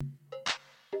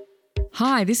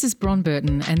Hi, this is Bron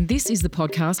Burton, and this is the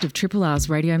podcast of Triple R's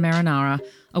Radio Marinara,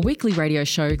 a weekly radio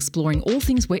show exploring all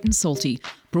things wet and salty,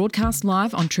 broadcast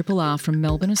live on Triple R from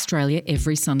Melbourne, Australia,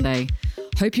 every Sunday.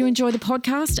 Hope you enjoy the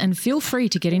podcast and feel free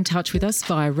to get in touch with us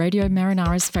via Radio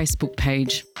Marinara's Facebook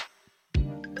page.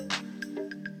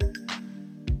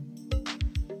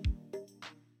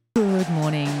 Good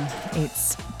morning.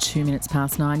 It's 2 minutes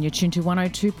past 9. You're tuned to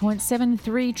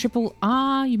 102.73 Triple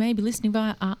R. You may be listening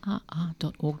via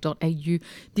rrr.org.au.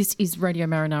 This is Radio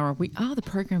Marinara. We are the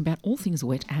program about all things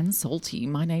wet and salty.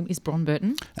 My name is Bron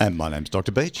Burton. And my name's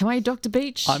Dr. Beach. How are you, Dr.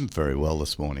 Beach? I'm very well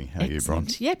this morning. How are you, Bron?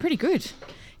 Yeah, pretty good.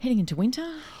 Heading into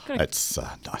winter. It's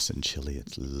nice and chilly.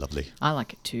 It's lovely. I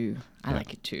like it too.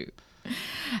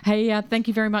 Hey, thank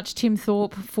you very much, Tim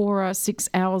Thorpe, for 6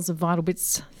 hours of Vital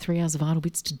Bits, 3 hours of Vital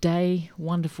Bits today.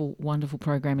 Wonderful, wonderful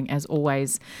programming as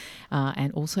always.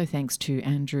 And also thanks to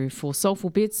Andrew for Soulful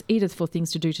Bits, Edith for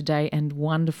Things to Do Today, and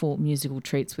wonderful musical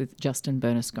treats with Justin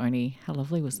Bernasconi. How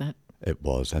lovely was that? It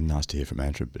was. And nice to hear from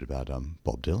Andrew a bit about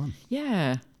Bob Dylan.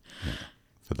 Yeah.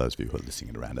 For those of you who are listening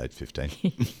at around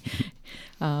 8:15.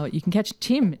 You can catch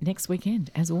Tim next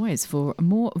weekend, as always, for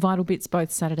more Vital Bits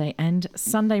both Saturday and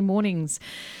Sunday mornings.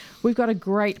 We've got a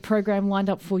great program lined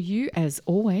up for you, as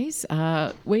always.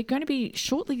 We're going to be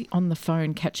shortly on the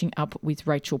phone catching up with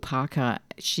Rachel Parker.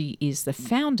 She is the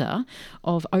founder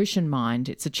of Ocean Mind.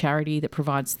 It's a charity that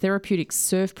provides therapeutic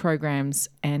surf programs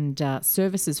and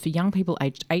services for young people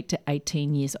aged 8 to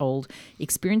 18 years old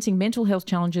experiencing mental health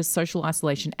challenges, social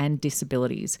isolation and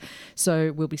disabilities.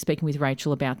 So we'll be speaking with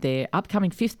Rachel about their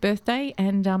upcoming 5th birthday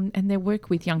and their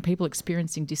work with young people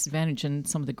experiencing disadvantage and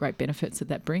some of the great benefits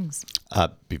that brings.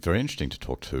 Be very interesting to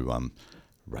talk to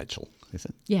Rachel, is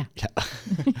it? Yeah.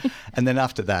 And then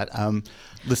after that,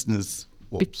 listeners...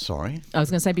 sorry. I was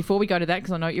going to say, before we go to that,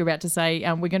 because I know what you're about to say,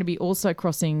 we're going to be also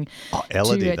crossing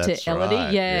Elodie, to Elodie.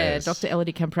 Right. Yeah, yes. Dr.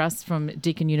 Elodie Campras from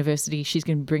Deakin University. She's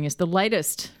going to bring us the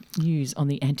latest news on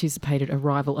the anticipated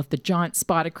arrival of the giant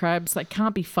spider crabs. They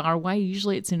can't be far away.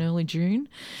 Usually it's in early June.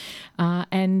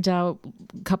 And a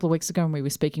couple of weeks ago when we were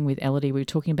speaking with Elodie, we were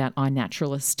talking about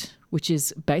iNaturalist, which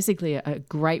is basically a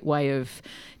great way of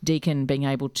Deakin being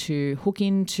able to hook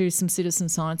into some citizen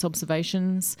science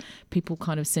observations, people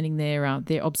kind of sending their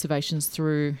observations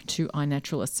through to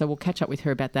iNaturalist. So we'll catch up with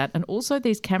her about that. And also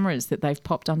these cameras that they've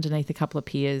popped underneath a couple of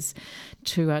piers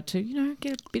to get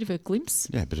a bit of a glimpse.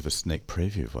 Yeah, a bit of a sneak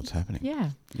preview of what's happening.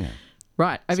 Yeah. Yeah.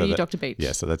 Right, over to you, Dr. Beach.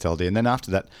 Yeah, so that's LD. And then after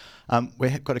that, we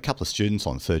have got a couple of students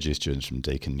on, third-year students from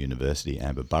Deakin University,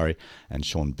 Amber Burry and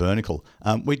Sean Bernicle.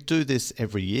 We do this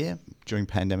every year. During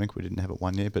pandemic, we didn't have it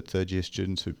one year, but third-year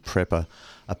students who prep a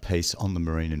piece on the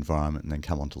marine environment and then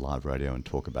come onto live radio and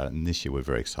talk about it. And this year, we're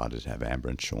very excited to have Amber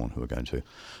and Sean who are going to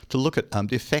look at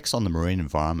the effects on the marine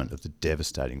environment of the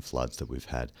devastating floods that we've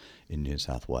had in New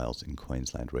South Wales and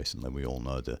Queensland recently. We all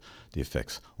know the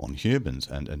effects on humans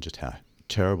and just how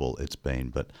terrible it's been,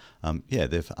 but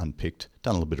they've done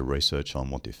a little bit of research on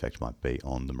what the effect might be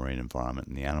on the marine environment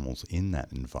and the animals in that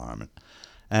environment.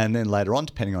 And then later on,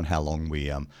 depending on how long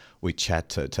we chat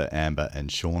to Amber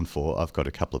and Sean for, I've got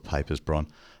a couple of papers, Bron.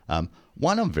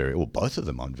 Both of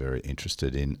them I'm very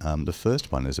interested in. The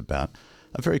first one is about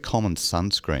a very common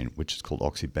sunscreen, which is called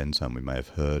oxybenzone. We may have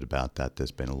heard about that.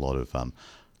 There's been a lot of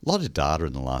data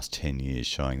in the last 10 years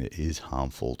showing that it is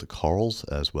harmful to corals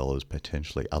as well as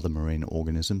potentially other marine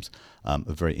organisms.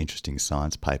 A very interesting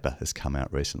science paper has come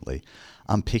out recently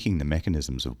unpicking the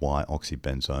mechanisms of why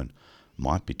oxybenzone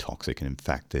might be toxic. And in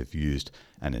fact, they've used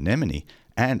an anemone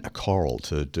and a coral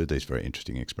to do these very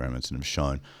interesting experiments and have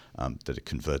shown that it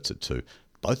converts it to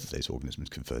both of these organisms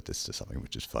convert this to something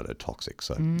which is phototoxic.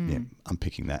 So, I'm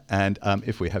picking that. And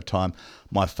if we have time,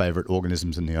 my favourite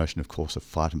organisms in the ocean, of course, are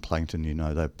phytoplankton. You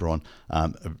know that, Bron.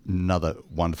 Another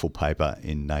wonderful paper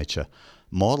in Nature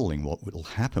modelling what will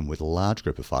happen with a large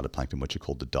group of phytoplankton, which are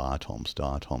called the diatoms.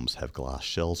 Diatoms have glass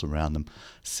shells around them,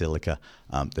 silica.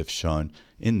 They've shown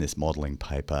in this modelling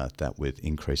paper that with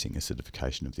increasing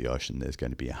acidification of the ocean, there's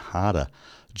going to be a harder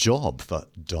job for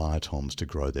diatoms to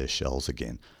grow their shells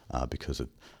again because of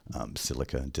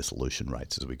silica dissolution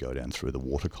rates as we go down through the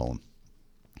water column.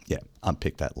 Yeah,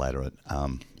 unpick that later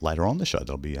on the show.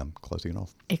 That'll be closing it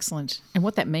off. Excellent. And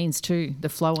what that means too, the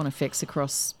flow-on effects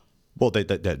across... Well,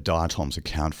 that diatoms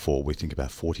account for, we think, about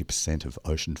 40% of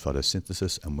ocean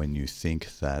photosynthesis. And when you think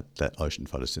that ocean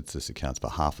photosynthesis accounts for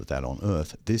half of that on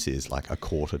Earth, this is like a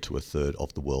quarter to a third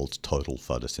of the world's total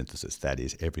photosynthesis. That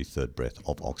is every third breath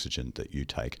of oxygen that you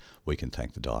take, we can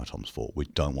thank the diatoms for. We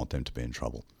don't want them to be in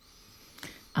trouble.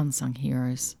 Unsung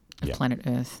heroes. Yeah. planet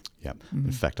Earth. Yeah.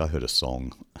 In fact, I heard a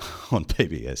song on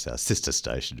PBS, our sister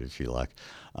station, if you like,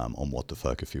 on What the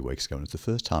Folk a few weeks ago. And it's the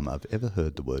first time I've ever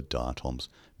heard the word diatoms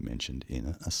mentioned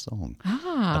in a song.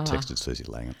 I texted Susie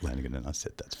Lanigan and I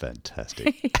said, that's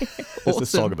fantastic. It's a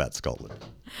song about Scotland.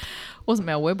 Wasn't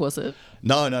Mel Webb, was it?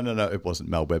 No. It wasn't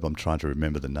Mel Webb. I'm trying to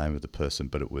remember the name of the person,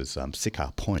 but it was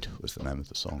Sycamore Point was the name of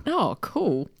the song. Oh,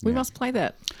 cool. We must play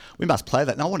that. We must play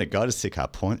that. And I want to go to Sycamore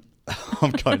Point. I'm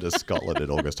going to Scotland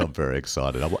in August. I'm very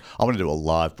excited. I want to do a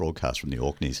live broadcast from the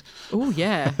Orkneys. Oh,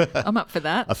 yeah. I'm up for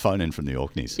that. A phone-in from the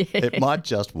Orkneys. Yeah. It might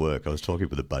just work. I was talking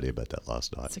with a buddy about that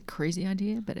last night. It's a crazy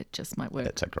idea, but it just might work.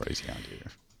 That's a crazy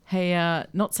idea. Hey,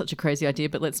 not such a crazy idea,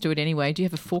 but let's do it anyway. Do you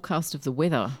have a forecast of the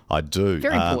weather? I do.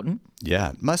 Very important.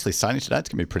 Yeah, mostly sunny today. It's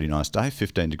going to be a pretty nice day,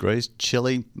 15 degrees.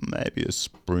 Chilly, maybe a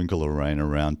sprinkle of rain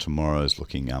around. Tomorrow's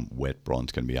looking wet.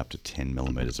 Bronze going to be up to 10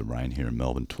 millimetres of rain here in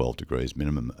Melbourne, 12 degrees,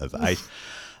 minimum of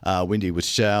 8. Windy with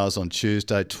showers on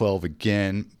Tuesday, 12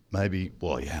 again, maybe,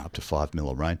 up to 5 mil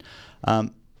of rain.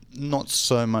 Not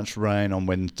so much rain on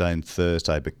Wednesday and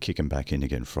Thursday, but kicking back in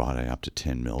again Friday up to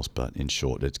 10 mils. But in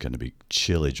short, it's going to be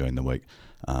chilly during the week.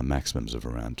 Maximums of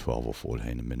around 12 or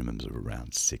 14 and minimums of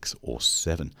around 6 or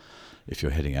 7. If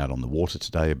you're heading out on the water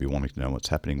today, you'll be wanting to know what's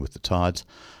happening with the tides.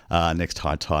 Next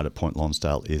high tide at Point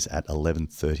Lonsdale is at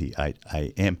 11:38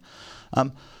 a.m.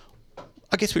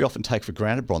 I guess we often take for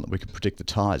granted, Bron, that we can predict the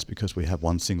tides because we have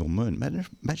one single moon.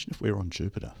 Imagine if we were on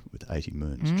Jupiter with 80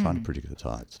 moons trying to predict the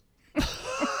tides.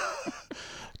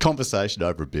 Conversation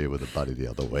over a beer with a buddy the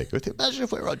other week. Imagine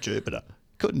if we were on Jupiter.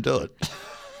 Couldn't do it.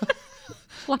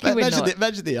 Lucky we're not.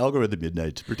 Imagine the algorithm you'd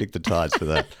need to predict the tides for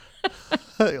that.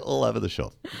 All over the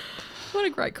shop. What a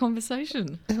great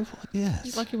conversation.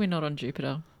 Yes. Lucky we're not on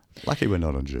Jupiter. Lucky we're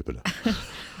not on Jupiter.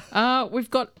 I've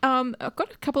got a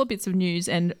couple of bits of news,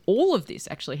 and all of this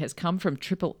actually has come from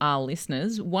Triple R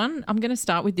listeners. One, I'm going to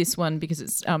start with this one because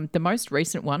it's the most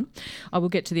recent one. I will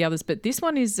get to the others, but this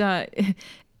one is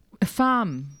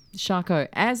Farm, Sharko,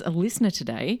 as a listener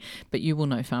today, but you will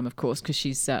know Farm, of course, because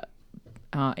she's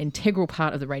integral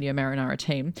part of the Radio Marinara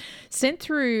team, sent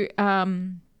through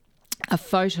a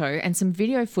photo and some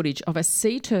video footage of a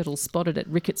sea turtle spotted at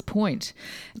Ricketts Point.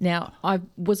 Now, I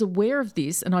was aware of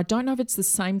this, and I don't know if it's the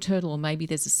same turtle or maybe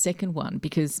there's a second one,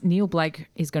 because Neil Blake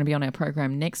is going to be on our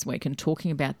program next week and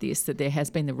talking about this, that there has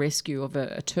been the rescue of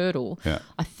a turtle,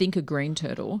 I think a green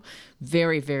turtle.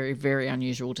 Very, very, very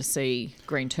unusual to see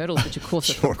green turtles, which of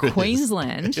course are from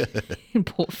Queensland in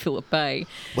Port Phillip Bay.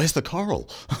 Where's the coral?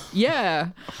 Yeah.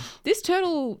 This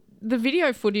turtle... The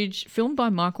video footage filmed by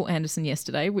Michael Anderson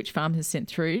yesterday, which Farm has sent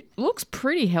through, looks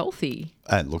pretty healthy.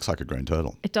 And it looks like a green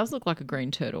turtle. It does look like a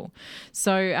green turtle.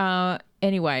 So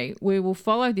anyway, we will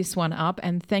follow this one up,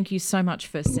 and thank you so much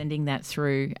for sending that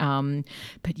through.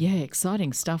 But yeah,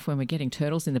 exciting stuff when we're getting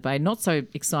turtles in the bay. Not so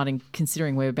exciting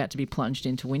considering we're about to be plunged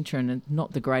into winter and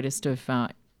not the greatest of...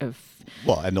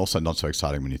 Well, and also not so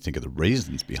exciting when you think of the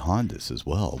reasons behind this as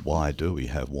well. Why do we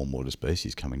have warm water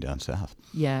species coming down south?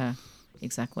 Yeah.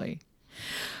 Exactly.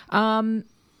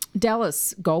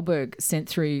 Dallas Goldberg sent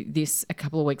through this a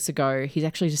couple of weeks ago. He's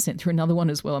actually just sent through another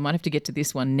one as well. I might have to get to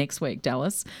this one next week,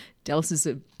 Dallas. Dallas is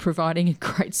providing a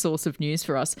great source of news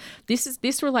for us.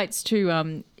 This relates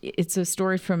to it's a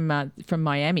story from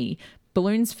Miami.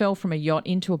 Balloons fell from a yacht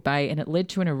into a bay and it led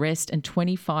to an arrest and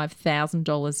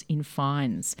 $25,000 in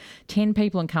fines. 10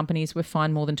 people and companies were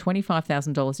fined more than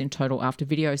 $25,000 in total after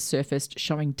videos surfaced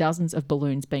showing dozens of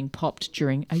balloons being popped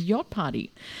during a yacht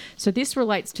party. So this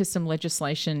relates to some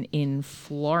legislation in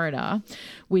Florida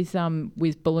with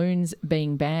balloons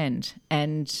being banned,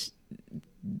 and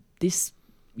this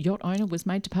yacht owner was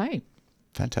made to pay.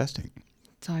 Fantastic.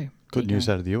 So good news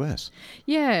out of the US.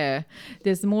 Yeah,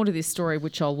 there's more to this story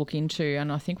which I'll look into,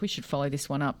 and I think we should follow this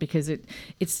one up because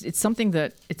it's something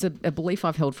that it's a belief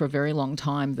I've held for a very long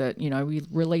time that we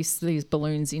release these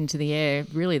balloons into the air.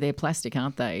 Really, they're plastic,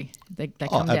 aren't they? They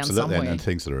come down absolutely, somewhere. and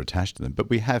things that are attached to them. But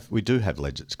we do have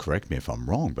correct me if I'm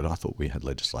wrong, but I thought we had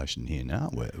legislation here now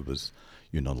where it was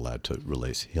you're not allowed to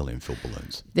release helium-filled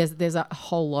balloons. There's a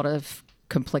whole lot of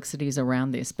complexities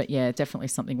around this, but yeah, definitely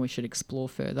something we should explore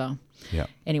further. Yeah.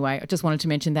 Anyway, I just wanted to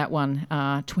mention that one,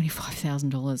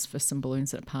 $25,000 for some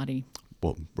balloons at a party.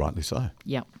 Well, rightly so.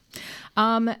 Yep.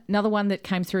 Another one that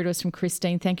came through to us from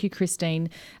Christine. Thank you,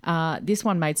 Christine. This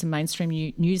one made some mainstream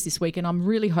news this week, and I'm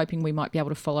really hoping we might be able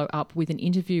to follow up with an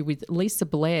interview with Lisa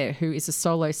Blair, who is a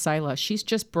solo sailor. She's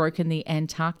just broken the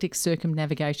Antarctic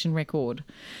circumnavigation record.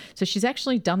 So she's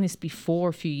actually done this before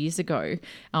a few years ago,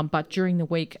 but during the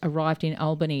week arrived in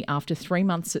Albany after 3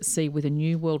 months at sea with a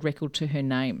new world record to her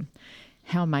name.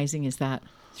 How amazing is that?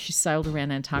 She sailed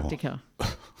around Antarctica.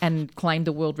 and claimed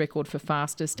the world record for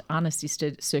fastest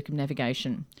unassisted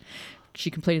circumnavigation. She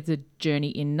completed the journey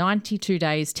in 92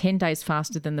 days, 10 days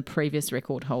faster than the previous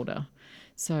record holder.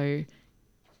 So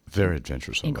very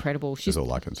adventurous. Incredible. She's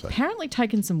all I can say. Apparently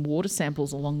taken some water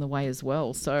samples along the way as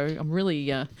well. So I'm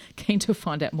really keen to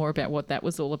find out more about what that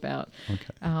was all about.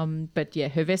 Okay. But yeah,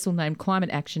 her vessel named Climate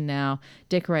Action Now,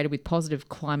 decorated with positive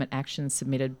climate actions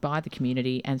submitted by the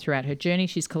community. And throughout her journey,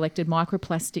 she's collected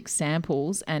microplastic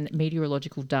samples and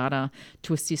meteorological data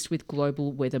to assist with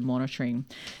global weather monitoring.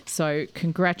 So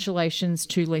congratulations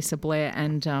to Lisa Blair.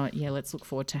 And let's look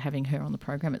forward to having her on the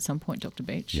program at some point, Dr.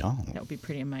 Beach. Yeah. That would be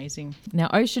pretty amazing. Now,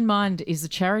 Ocean Mind is a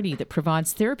charity that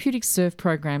provides therapeutic surf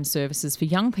program services for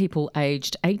young people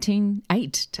aged 8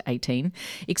 to 18,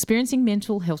 experiencing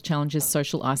mental health challenges,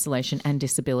 social isolation and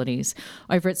disabilities.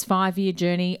 Over its 5-year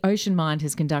journey, Ocean Mind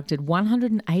has conducted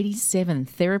 187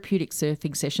 therapeutic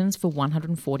surfing sessions for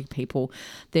 140 people.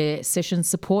 Their sessions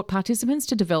support participants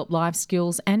to develop life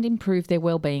skills and improve their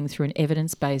wellbeing through an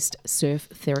evidence-based surf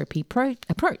therapy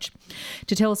approach.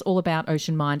 To tell us all about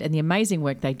Ocean Mind and the amazing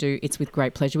work they do, it's with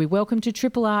great pleasure we welcome to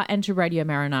Triple R and to Radio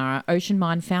Marinara, Ocean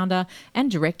Mind founder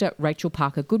and director Rachel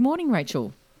Parker. Good morning,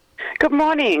 Rachel. Good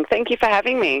morning. Thank you for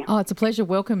having me. Oh, it's a pleasure.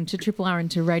 Welcome to Triple R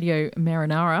and to Radio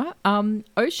Marinara.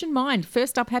 Ocean Mind,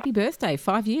 first up, happy birthday,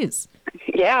 5 years.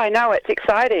 Yeah, I know. It's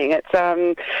exciting.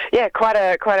 It's quite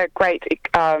a great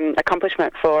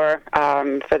accomplishment for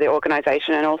the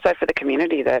organisation and also for the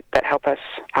community that help us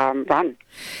run.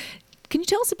 Can you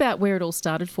tell us about where it all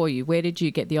started for you? Where did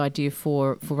you get the idea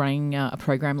for running a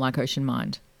program like Ocean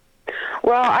Mind?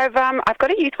 Well, I've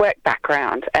got a youth work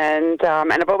background, and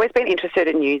I've always been interested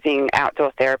in using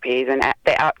outdoor therapies and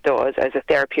the outdoors as a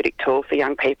therapeutic tool for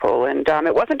young people. And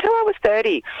it wasn't until I was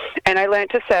 30, and I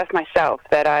learned to surf myself,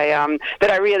 that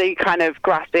I really kind of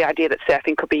grasped the idea that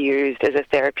surfing could be used as a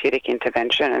therapeutic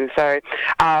intervention. And so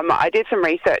I did some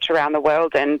research around the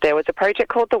world, and there was a project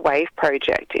called the WAVE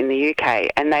Project in the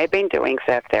UK, and they've been doing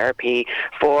surf therapy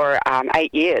for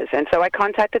 8 years. And so I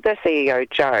contacted their CEO,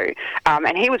 Joe,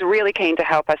 and he was really keen to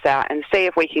help us out and see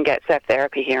if we can get surf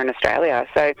therapy here in Australia.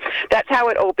 So that's how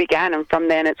it all began, and from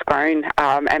then it's grown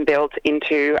and built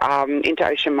into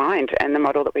Ocean Mind and the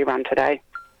model that we run today.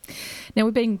 Now,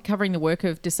 we've been covering the work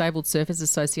of Disabled Surfers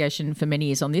Association for many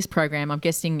years on this program. I'm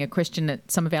guessing a question that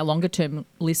some of our longer-term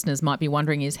listeners might be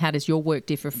wondering is, how does your work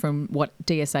differ from what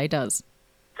DSA does?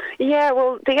 Yeah,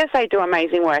 well, DSA do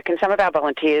amazing work, and some of our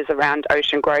volunteers around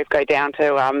Ocean Grove go down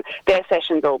to their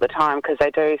sessions all the time because they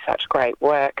do such great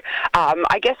work.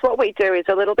 I guess what we do is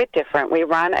a little bit different. We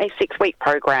run a 6-week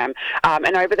program,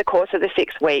 and over the course of the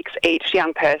 6 weeks, each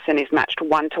young person is matched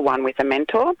one-to-one with a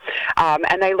mentor,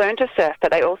 and they learn to surf,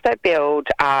 but they also build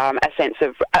a sense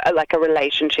of like a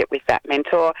relationship with that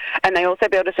mentor, and they also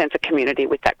build a sense of community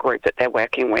with that group that they're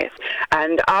working with.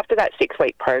 And after that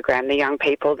 6-week program, the young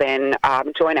people then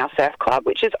join our surf club,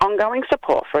 which is ongoing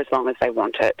support for as long as they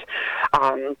want it.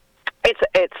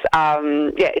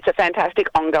 It's a fantastic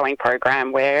ongoing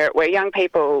program where young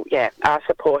people are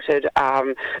supported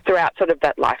throughout sort of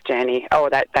that life journey or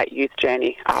that youth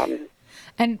journey.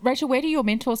 And Rachel, where do your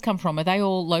mentors come from? Are they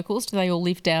all locals? Do they all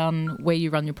live down where you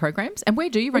run your programs? And where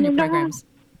do you run your programs?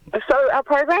 So our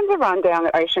programs are run down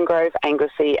at Ocean Grove,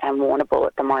 Anglesey and Warrnambool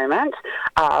at the moment.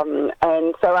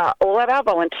 And so all of our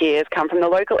volunteers come from the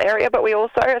local area, but we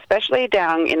also, especially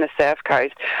down in the Surf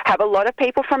Coast, have a lot of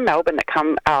people from Melbourne that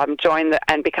come join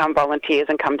and become volunteers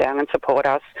and come down and support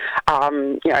us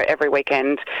every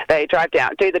weekend. They drive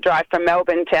down, do the drive from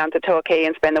Melbourne down to Torquay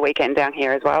and spend the weekend down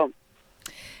here as well.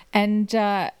 And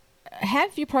how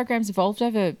have your programs evolved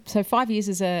over? So 5 years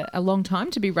is a long time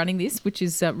to be running this, which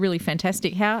is really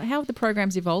fantastic. How have the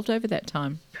programs evolved over that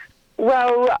time?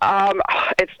 Well,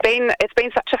 it's been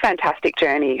such a fantastic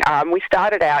journey. We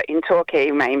started out in Torquay,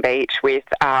 Main Beach, with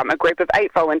a group of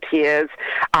 8 volunteers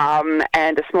and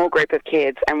a small group of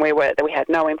kids, and we had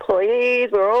no employees.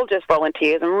 We were all just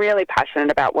volunteers and really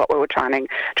passionate about what we were trying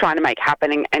to make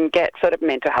happen and get sort of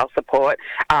mental health support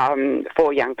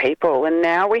for young people. And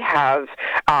now we have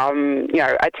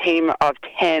a team of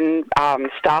 10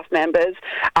 staff members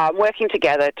working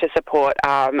together to support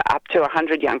up to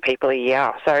 100 young people a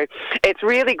year. So it's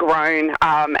really grown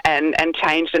and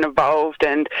changed and evolved,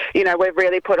 and we've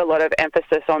really put a lot of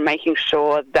emphasis on making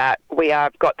sure that we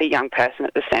have got the young person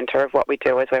at the centre of what we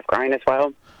do as we've grown as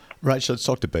well. Rachel, it's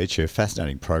Dr. Beach here.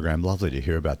 Fascinating program. Lovely to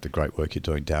hear about the great work you're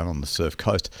doing down on the Surf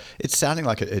Coast. It's sounding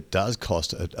like it does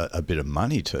cost a bit of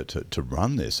money to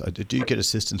run this. Do you get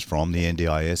assistance from the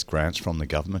NDIS, grants from the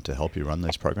government to help you run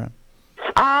this program?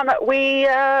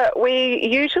 We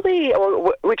usually,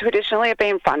 or we traditionally have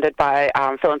been funded by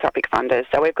philanthropic funders.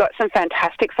 So we've got some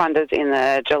fantastic funders in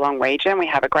the Geelong region. We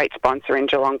have a great sponsor in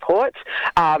Geelong Ports,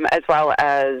 as well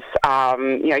as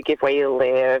Give Where You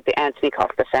Live, the Anthony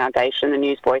Costa Foundation, the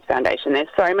News Voice Foundation. There's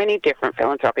so many different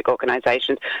philanthropic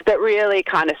organisations that really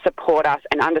kind of support us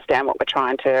and understand what we're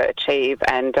trying to achieve,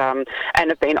 and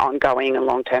have been ongoing and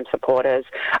long-term supporters.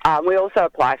 We also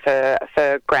apply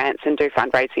for grants and do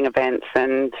fundraising events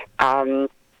and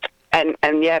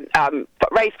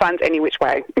raise funds any which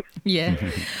way. Yeah.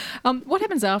 What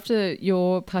happens after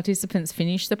your participants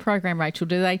finish the program, Rachel?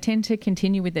 Do they tend to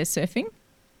continue with their surfing?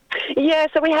 Yeah,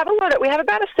 so we have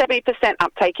about a 70%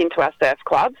 uptake into our surf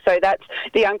club. So that's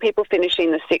the young people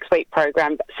finishing the 6-week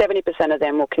program. 70% of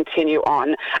them will continue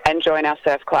on and join our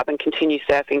surf club and continue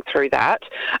surfing through that.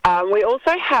 We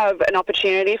also have an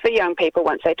opportunity for young people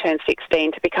once they turn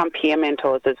 16 to become peer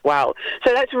mentors as well.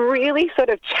 So that's really sort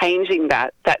of changing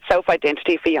that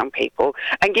self-identity for young people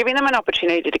and giving them an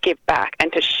opportunity to give back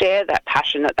and to share that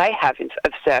passion that they have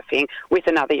of surfing with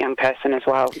another young person as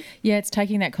well. Yeah, it's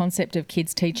taking that concept of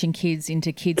kids teaching kids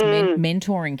into kids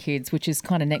mentoring kids, which is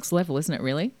kind of next level, isn't it,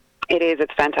 really? It is.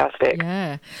 It's fantastic.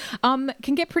 Yeah.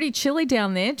 Can get pretty chilly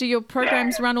down there. Do your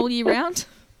programs run all year round?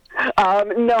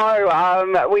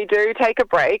 No, we do take a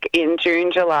break in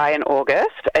June, July and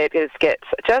August. It gets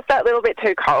just that little bit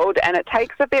too cold and it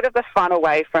takes a bit of the fun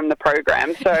away from the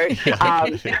program. So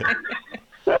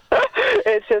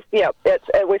it's just,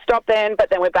 we stop then, but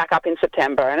then we're back up in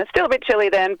September and it's still a bit chilly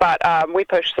then, but we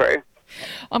push through.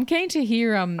 I'm keen to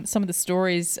hear some of the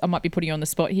stories. I might be putting you on the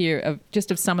spot here of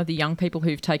some of the young people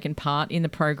who've taken part in the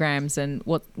programs and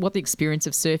what the experience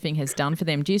of surfing has done for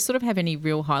them. Do you sort of have any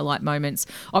real highlight moments?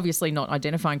 Obviously not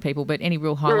identifying people, but any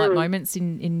real highlight moments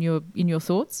in your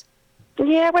thoughts?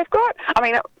 Yeah, we've got,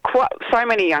 so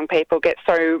many young people get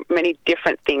so many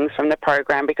different things from the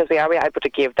program because we are able to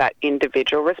give that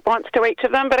individual response to each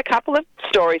of them. But a couple of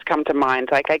stories come to mind.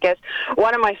 Like, I guess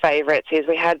one of my favourites is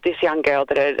we had this young girl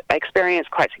that had experienced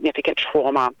quite significant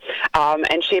trauma,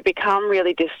 and she had become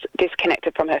really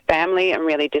disconnected from her family and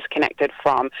really disconnected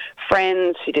from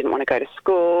friends. She didn't want to go to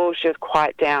school. She was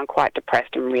quite down, quite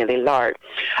depressed and really low.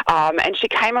 And she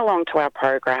came along to our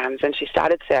programs and she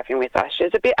started surfing with us. She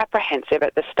was a bit apprehensive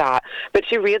at the start, but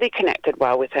she really connected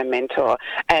well with her mentor.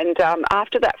 And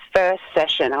after that first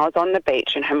session, I was on the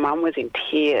beach and her mum was in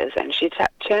tears and she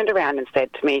turned around and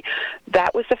said to me,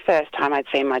 that was the first time I'd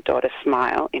seen my daughter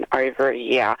smile in over a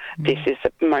year. This is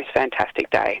the most fantastic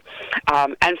day.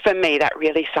 And for me, that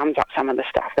really sums up some of the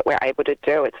stuff that we're able to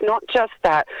do. It's not just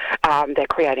that they're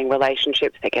creating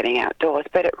relationships, they're getting outdoors,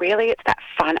 but it's that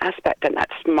fun aspect and that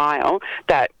smile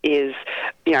that is,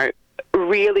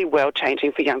 really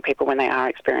world-changing for young people when they are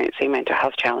experiencing mental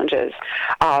health challenges.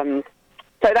 So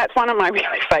that's one of my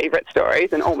really favourite stories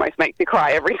and almost makes me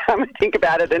cry every time I think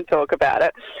about it and talk about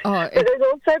it. But there's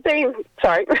also been...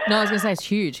 Sorry. No, I was going to say it's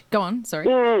huge. Go on, sorry.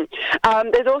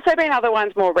 There's also been other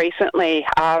ones more recently.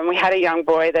 We had a young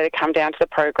boy that had come down to the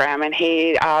program and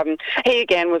he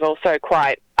again was also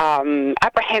quite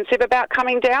apprehensive about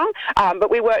coming down,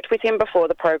 but we worked with him before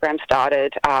the program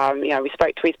started. We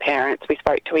spoke to his parents, we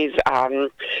spoke to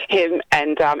him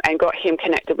and got him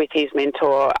connected with his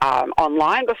mentor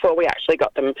online before we actually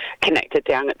got them connected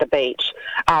down at the beach.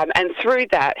 And through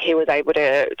that, he was able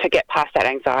to get past that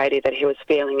anxiety that he was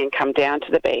feeling and come down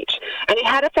to the beach. And he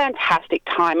had a fantastic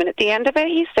time. And at the end of it,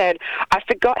 he said, I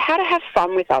forgot how to have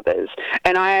fun with others.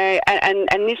 And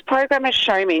and this program has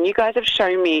shown me, and you guys have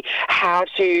shown me how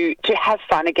to have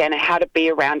fun again and how to be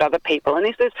around other people. And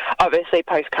this is obviously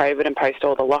post-COVID and post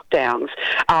all the lockdowns.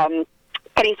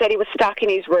 And he said he was stuck in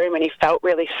his room and he felt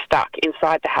really stuck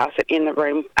inside the house and in the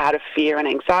room out of fear and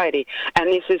anxiety.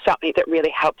 And this is something that really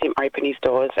helped him open his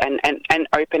doors and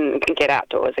open and get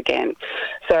outdoors again.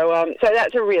 So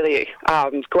that's a really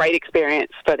great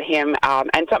experience for him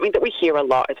and something that we hear a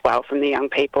lot as well from the young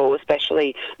people,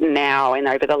 especially now and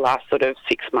over the last sort of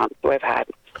 6 months we've had.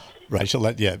 Rachel,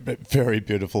 very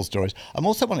beautiful stories. I'm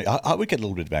also wondering, I would get a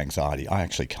little bit of anxiety. I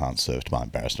actually can't surf to my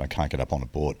embarrassment. I can't get up on a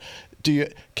board. Do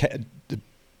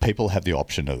people have the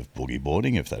option of boogie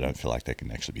boarding if they don't feel like they can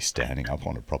actually be standing up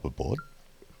on a proper board?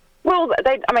 Well,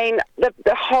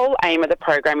 the whole aim of the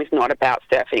program is not about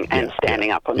surfing and standing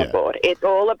up on the board. It's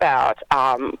all about,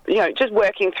 just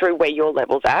working through where your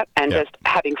level's at and just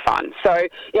having fun. So,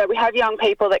 we have young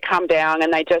people that come down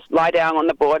and they just lie down on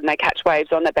the board and they catch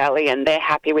waves on the belly and they're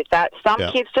happy with that. Some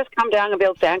kids just come down and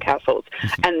build sandcastles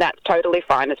and that's totally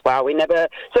fine as well. We never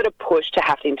sort of push to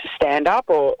having to stand up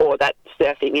or that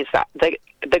surfing is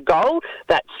the goal.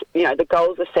 That's, the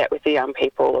goals are set with the young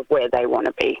people of where they want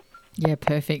to be. Yeah,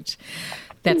 perfect.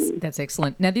 That's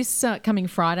excellent. Now, this coming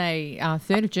Friday,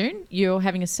 3rd of June, you're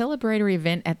having a celebratory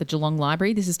event at the Geelong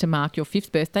Library. This is to mark your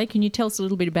 5th birthday. Can you tell us a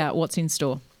little bit about what's in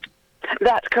store?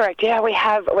 That's correct. Yeah,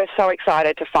 we're so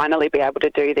excited to finally be able to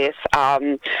do this.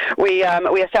 We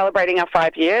are celebrating our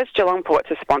 5 years. Geelong Ports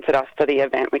has sponsored us for the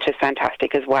event, which is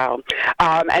fantastic as well.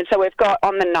 And so we've got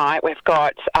on the night, we've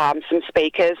got some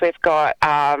speakers. We've got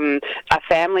a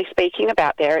family speaking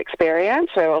about their experience.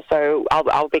 We're also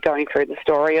I'll be going through the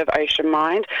story of Ocean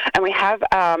Mind, and we have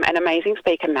an amazing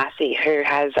speaker, Massey, who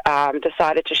has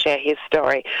decided to share his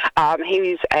story.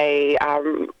 He's a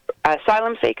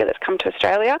asylum seeker that's come to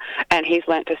Australia, and he's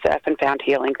learnt to surf and found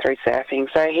healing through surfing.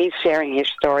 So he's sharing his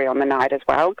story on the night as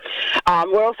well.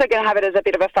 We're also going to have it as a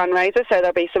bit of a fundraiser, so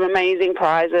there'll be some amazing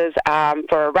prizes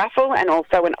for a raffle and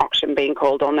also an auction being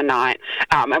called on the night.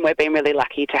 And we've been really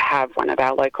lucky to have one of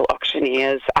our local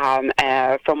auctioneers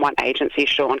from one agency,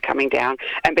 Sean, coming down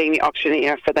and being the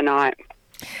auctioneer for the night.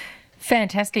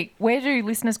 Fantastic. Where do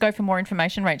listeners go for more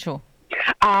information, Rachel?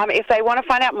 If they want to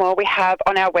find out more, we have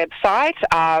on our website,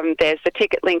 there's the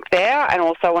ticket link there, and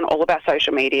also on all of our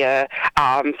social media,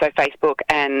 so Facebook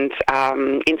and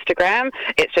Instagram.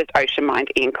 It's just Ocean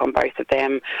Mind Inc. on both of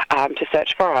them to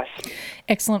search for us.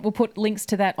 Excellent. We'll put links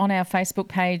to that on our Facebook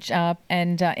page,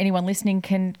 and anyone listening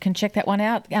can check that one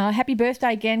out. Happy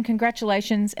birthday again.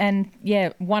 Congratulations. And,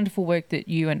 yeah, wonderful work that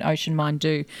you and Ocean Mind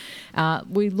do.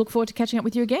 We look forward to catching up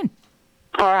with you again.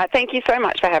 All right. Thank you so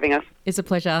much for having us. It's a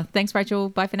pleasure. Thanks, Rachel.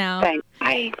 Bye for now. Thanks.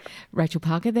 Bye. Rachel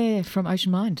Parker there from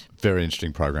Ocean Mind. Very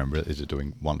interesting program. Is it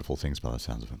doing wonderful things by the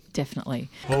sounds of it? Definitely.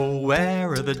 Oh, where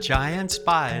are the giant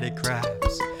spider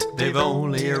crabs? They've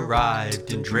only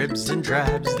arrived in dribs and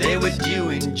drabs. They were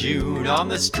due in June on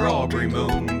the strawberry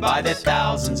moon, by the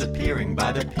thousands appearing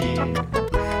by the pier.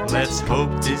 Let's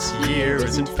hope this year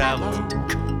isn't fallow.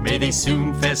 May they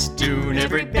soon festoon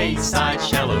every bayside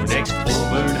shallow. Next full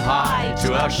moon high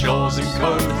to our shores and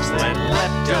coves, let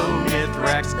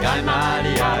Leptomithrax,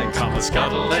 Guymati come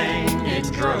a-scuttling in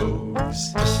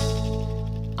droves.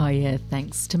 Oh, yeah,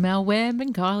 thanks to Mel Webb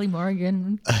and Kylie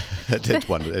Morgan.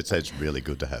 It's really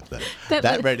good to have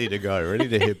that ready to go, ready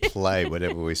to hit play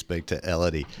whenever we speak to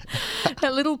Elodie.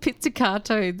 That little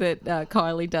pizzicato that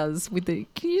Kylie does with the...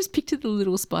 Can you just picture the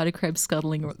little spider crab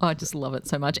scuttling? I just love it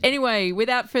so much. Anyway,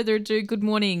 without further ado, good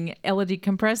morning, Elodie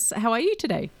Compress. How are you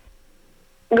today?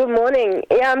 Good morning.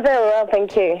 Yeah, I'm very well,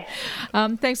 thank you.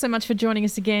 Thanks so much for joining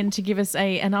us again to give us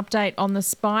an update on the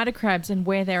spider crabs and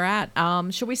where they're at.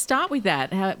 Shall we start with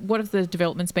that? What have the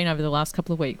developments been over the last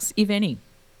couple of weeks, if any?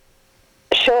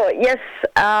 Sure, yes.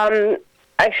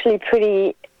 Actually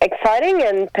pretty exciting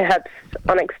and perhaps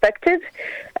unexpected.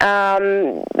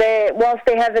 Whilst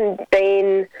there haven't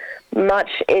been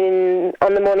much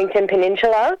on the Mornington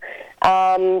Peninsula,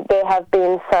 there have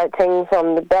been sightings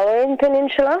on the Bellarine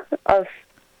Peninsula of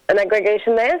an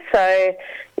aggregation there. So,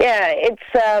 yeah,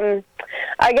 it's,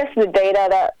 I guess the data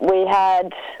that we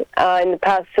had in the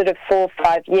past sort of 4 or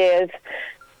 5 years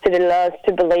sort of allows us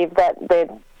to believe that they,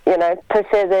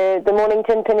 prefer the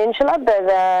Mornington Peninsula,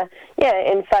 but,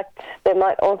 in fact, they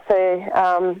might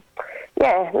also,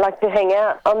 like to hang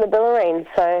out on the Bellarine,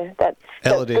 so that's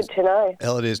good to know.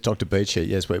 Elodie is Dr. Beach here.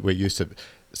 Yes, we're used to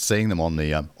seeing them on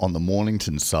the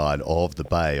Mornington side of the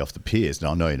bay, off the piers.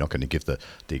 Now, I know you're not going to give the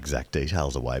exact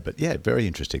details away, but, yeah, very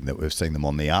interesting that we've seen them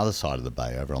on the other side of the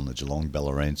bay, over on the Geelong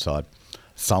Bellarine side,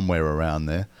 somewhere around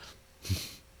there.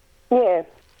 Yeah.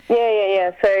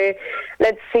 So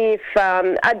let's see if,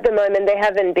 at the moment, there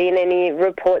haven't been any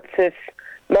reports of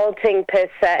molting per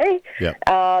se. Yep.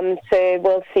 So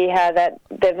we'll see how that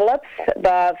develops.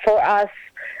 But for us,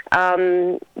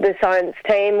 the science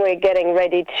team, we're getting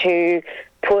ready to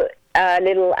put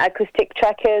little acoustic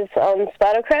trackers on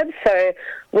spider crabs. So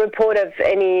report of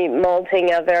any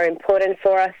molting are very important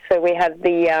for us. So we have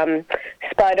the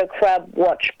Spider Crab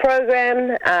Watch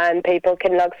program, and people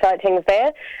can log sightings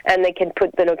there, and they can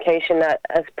put the location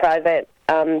as private,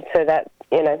 so that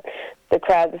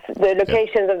the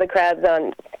locations of the crabs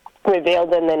aren't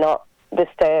revealed and they're not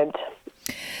disturbed.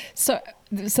 So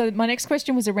my next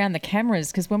question was around the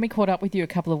cameras, because when we caught up with you a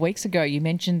couple of weeks ago, you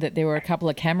mentioned that there were a couple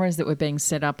of cameras that were being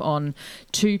set up on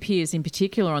 2 piers in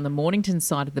particular on the Mornington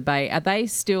side of the bay. Are they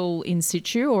still in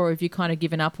situ, or have you kind of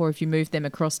given up, or have you moved them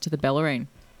across to the Bellarine?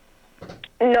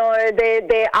 No,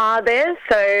 they are there.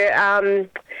 So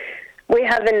we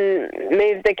haven't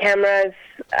moved the cameras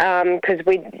because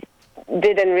we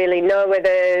didn't really know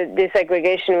whether this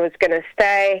aggregation was going to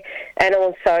stay, and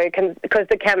also because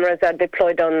the cameras are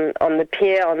deployed on the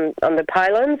pier, on the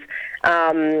pylons,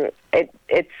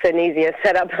 it's an easier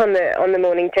setup on the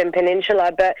Mornington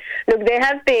Peninsula. But look, there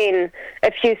have been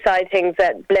a few sightings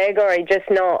at Blairgowrie, just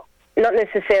not not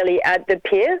necessarily at the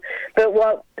pier, but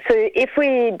if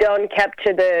we don't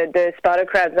capture the spider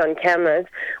crabs on cameras,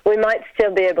 we might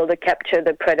still be able to capture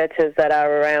the predators that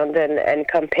are around and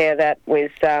compare that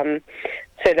with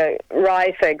sort of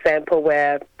Rye, for example,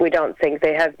 where we don't think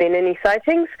there have been any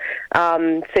sightings.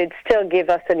 So it'd still give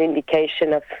us an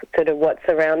indication of sort of what's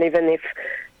around, even if,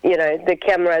 the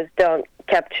cameras don't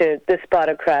capture the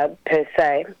spider crab per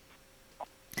se.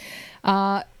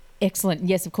 Excellent.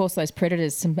 Yes, of course, those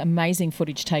predators, some amazing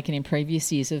footage taken in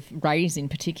previous years of rays in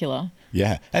particular.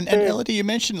 Yeah. And Elodie, you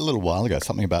mentioned a little while ago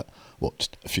something about,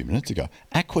 just a few minutes ago,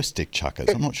 aquastick chuckers.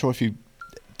 I'm not sure if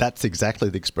that's exactly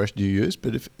the expression you used,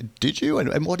 but did you?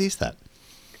 And what is that?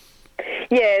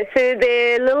 Yeah, so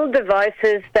they're little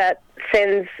devices that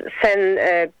send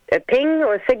a ping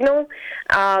or a signal,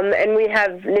 and we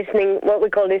have what we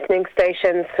call listening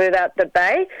stations throughout the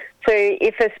bay. So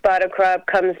if a spider crab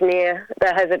comes near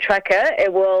that has a tracker,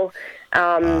 it will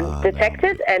detect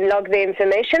it and log the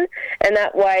information, and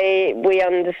that way we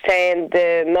understand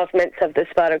the movements of the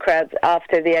spider crabs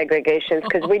after the aggregations,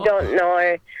 because we don't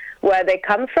know where they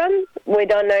come from. We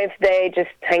don't know if they just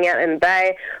hang out in the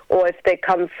bay or if they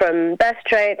come from Bass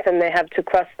Straits and they have to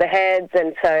cross the heads.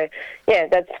 And so,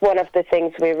 that's one of the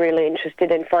things we're really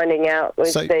interested in finding out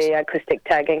with the acoustic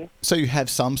tagging. So you have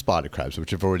some spider crabs which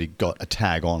have already got a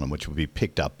tag on them which will be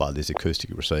picked up by these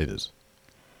acoustic receivers?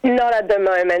 Not at the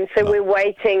moment. So we're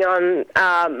waiting on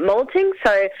molting.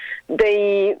 So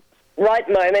the right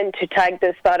moment to tag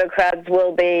the spider crabs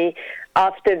will be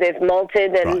after they've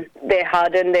molted and they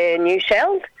harden their new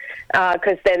shells,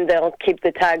 because then they'll keep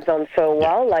the tags on for a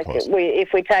while. If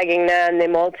we're tagging now and they're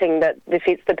molting, that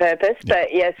defeats the purpose. But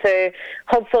so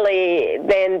hopefully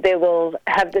then they will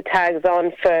have the tags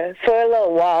on for a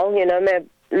little while,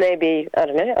 maybe, I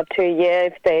don't know, up to a year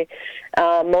if they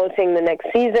are molting the next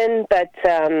season. But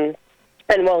and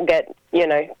we'll get,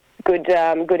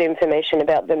 good information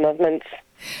about the movements.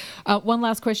 One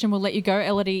last question, we'll let you go,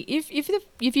 Elodie.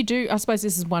 If you do, I suppose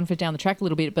this is one for down the track a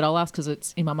little bit, but I'll ask because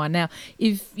it's in my mind now.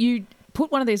 If you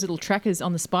put one of these little trackers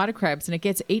on the spider crabs and it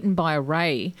gets eaten by a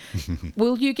ray,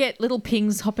 will you get little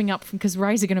pings hopping up because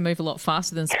rays are going to move a lot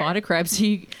faster than spider crabs? Are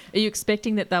you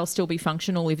expecting that they'll still be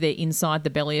functional if they're inside the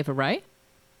belly of a ray?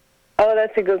 Oh,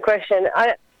 that's a good question.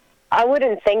 I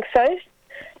wouldn't think so.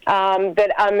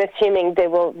 But I'm assuming they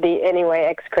will be anyway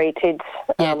excreted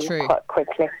quite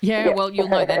quickly. Yeah, well, you'll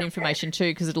know that information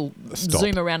too because it'll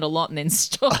zoom around a lot and then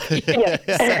stop.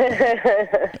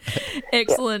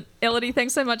 Excellent. Elodie,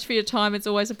 thanks so much for your time. It's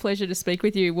always a pleasure to speak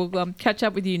with you. We'll catch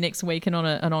up with you next week and on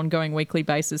an ongoing weekly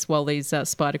basis while these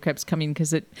spider crabs come in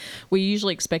because we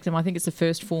usually expect them, I think it's the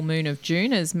first full moon of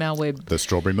June as Mal Webb. The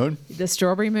strawberry moon? The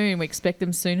strawberry moon. We expect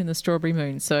them soon in the strawberry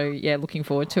moon. So, looking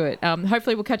forward to it.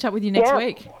 Hopefully we'll catch up with you next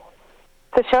week.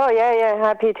 For sure,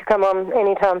 happy to come on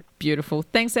anytime. Beautiful.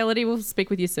 Thanks, Elodie. We'll speak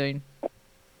with you soon.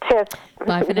 Cheers.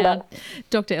 Bye for now.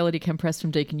 Dr. Elodie Compress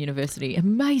from Deakin University.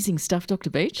 Amazing stuff, Dr.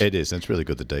 Beach. It is, and it's really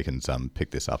good that Deakin's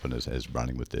picked this up and is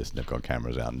running with this, and they've got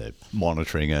cameras out and they're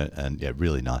monitoring it, and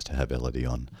really nice to have Elodie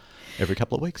on every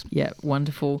couple of weeks. Yeah,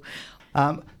 wonderful.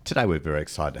 Today we're very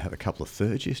excited to have a couple of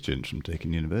third-year students from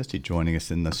Deakin University joining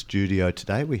us in the studio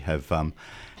today. We have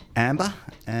Amber,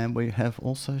 and we have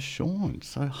also Sean.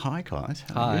 So, hi, guys.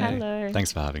 How are you? Hello.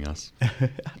 Thanks for having us.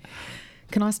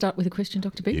 Can I start with a question,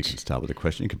 Dr. Beach? You can start with a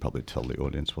question. You can probably tell the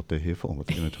audience what they're here for, what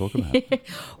they're going to talk about.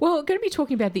 Well, we're going to be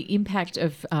talking about the impact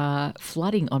of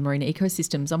flooding on marine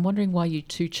ecosystems. I'm wondering why you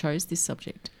two chose this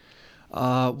subject.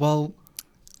 Well,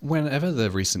 whenever the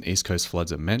recent East Coast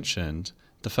floods are mentioned,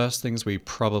 the first things we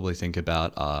probably think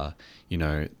about are,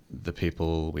 the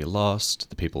people we lost,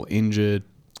 the people injured,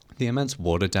 the immense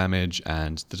water damage,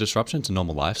 and the disruption to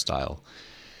normal lifestyle.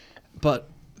 But,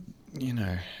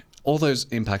 all those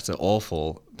impacts are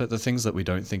awful, but the things that we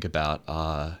don't think about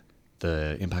are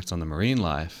the impacts on the marine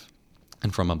life.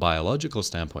 And from a biological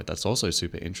standpoint, that's also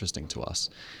super interesting to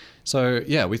us. So,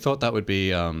 we thought that would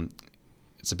be,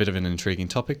 it's a bit of an intriguing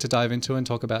topic to dive into and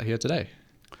talk about here today.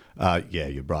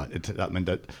 You're right.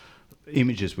 The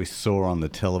images we saw on the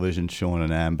television, Sean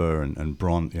and Amber and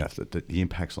Bron, the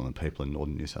impacts on the people in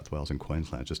northern New South Wales and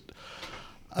Queensland, just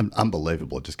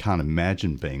unbelievable. I just can't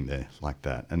imagine being there like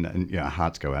that. And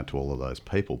hearts go out to all of those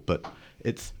people. But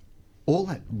it's all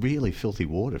that really filthy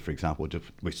water, for example,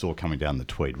 we saw coming down the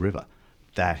Tweed River,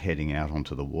 that heading out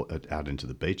onto out into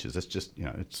the beaches. It's just,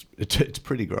 it's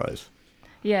pretty gross.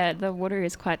 Yeah, the water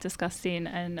is quite disgusting,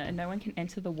 and no one can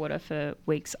enter the water for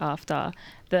weeks after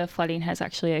the flooding has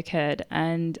actually occurred.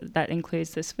 And that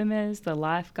includes the swimmers, the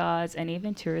lifeguards, and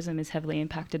even tourism is heavily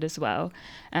impacted as well.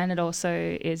 And it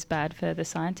also is bad for the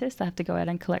scientists that have to go out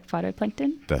and collect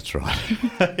phytoplankton. That's right.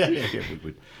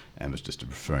 Anne was just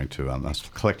referring to us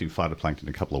collecting phytoplankton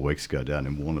a couple of weeks ago down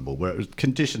in Warrnambool, where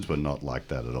conditions were not like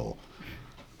that at all.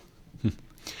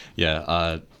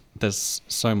 Yeah, there's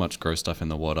so much gross stuff in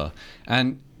the water.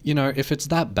 And, you know, if it's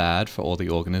that bad for all the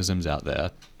organisms out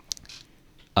there,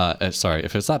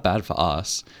 if it's that bad for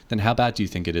us, then how bad do you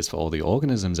think it is for all the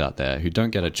organisms out there who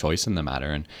don't get a choice in the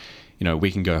matter? And, you know,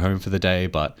 we can go home for the day,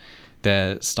 but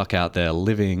they're stuck out there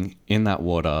living in that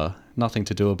water, nothing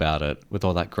to do about it, with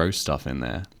all that gross stuff in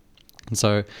there. And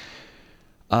so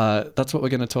that's what we're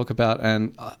going to talk about.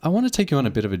 And I want to take you on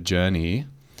a bit of a journey.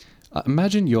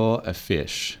 Imagine you're a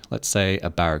fish, let's say a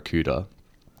barracuda,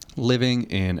 living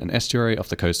in an estuary off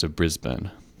the coast of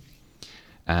Brisbane.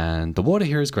 And the water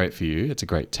here is great for you. It's a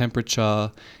great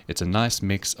temperature. It's a nice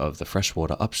mix of the fresh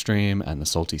water upstream and the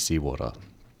salty seawater.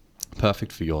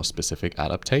 Perfect for your specific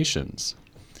adaptations.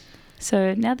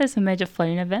 So now there's a major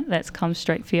flooding event that's come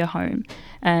straight for your home.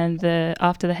 And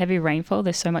after the heavy rainfall,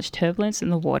 there's so much turbulence in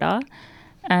the water.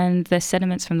 And the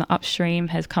sediments from the upstream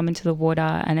has come into the water,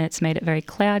 and it's made it very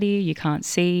cloudy. You can't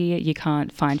see, you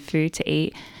can't find food to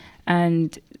eat.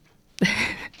 And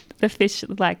the fish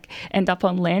end up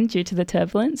on land due to the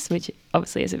turbulence, which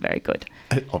obviously isn't very good.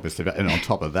 Obviously, and on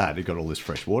top of that, you've got all this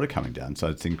fresh water coming down, so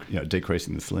it's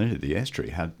decreasing the salinity of the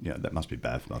estuary. That must be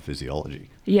bad for my physiology.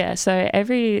 Yeah, so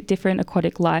every different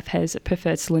aquatic life has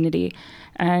preferred salinity,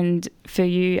 and for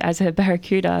you as a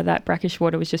barracuda, that brackish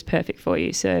water was just perfect for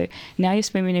you. So now you're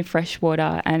swimming in fresh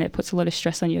water, and it puts a lot of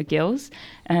stress on your gills,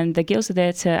 and the gills are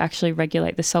there to actually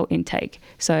regulate the salt intake.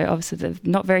 So obviously, they're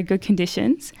not very good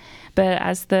conditions. But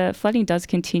as the flooding does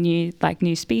continue,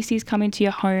 new species come into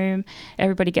your home,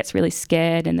 everybody gets really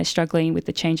scared and they're struggling with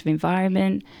the change of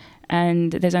environment.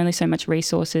 And there's only so much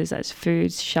resources as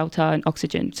food, shelter and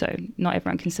oxygen. So not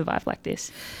everyone can survive like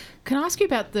this. Can I ask you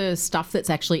about the stuff that's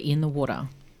actually in the water?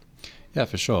 Yeah,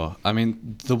 for sure. I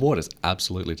mean, the water's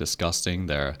absolutely disgusting.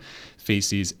 There are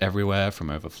feces everywhere from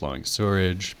overflowing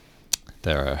sewage.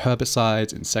 There are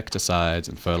herbicides, insecticides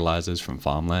and fertilizers from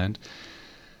farmland.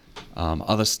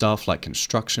 Other stuff like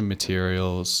construction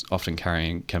materials, often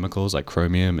carrying chemicals like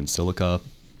chromium and silica.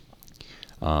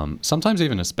 Sometimes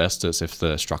even asbestos if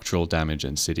the structural damage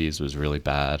in cities was really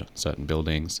bad, certain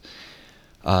buildings.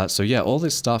 So yeah, all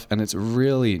this stuff, and it's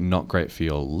really not great for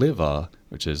your liver,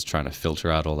 which is trying to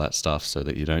filter out all that stuff so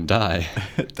that you don't die.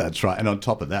 That's right. And on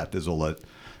top of that, there's all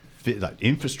that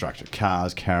infrastructure,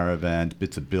 cars, caravans,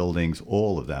 bits of buildings,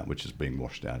 all of that, which is being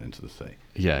washed out into the sea.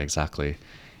 Yeah, exactly.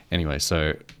 Anyway,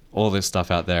 so all this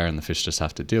stuff out there and the fish just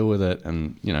have to deal with it.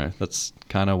 And, that's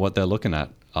kind of what they're looking at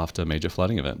after major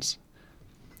flooding events.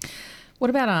 What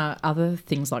about other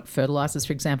things like fertilizers,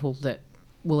 for example, that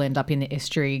will end up in the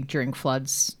estuary during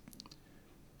floods?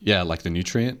 Yeah, like the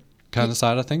nutrient kind of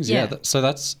side of things. Yeah. So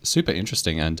that's super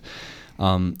interesting. And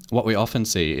what we often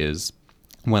see is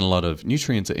when a lot of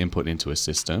nutrients are input into a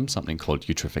system, something called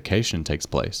eutrophication takes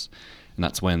place. And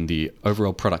that's when the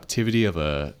overall productivity of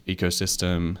an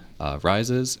ecosystem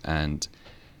rises, and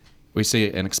we see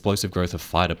an explosive growth of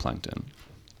phytoplankton.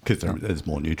 Because there's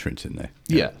more nutrients in there.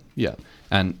 Yeah.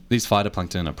 And these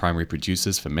phytoplankton are primary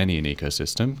producers for many an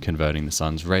ecosystem, converting the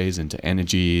sun's rays into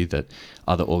energy that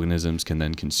other organisms can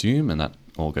then consume, and that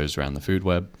all goes around the food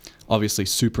web. Obviously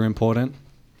super important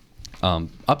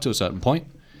up to a certain point.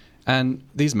 And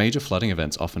these major flooding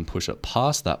events often push it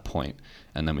past that point,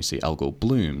 and then we see algal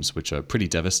blooms, which are pretty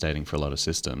devastating for a lot of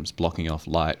systems, blocking off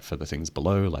light for the things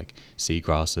below, like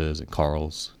seagrasses and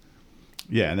corals.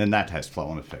 Yeah, and then that has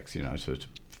flow-on effects, so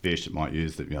fish that might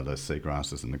use those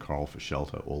seagrasses and the coral for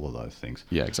shelter, all of those things.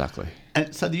 Yeah, exactly.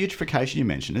 And so the eutrophication you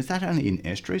mentioned, is that only in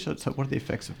estuaries? So what are the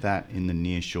effects of that in the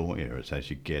near shore areas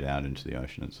as you get out into the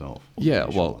ocean itself? Yeah,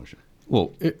 well,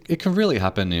 it can really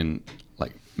happen in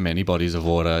many bodies of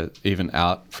water, even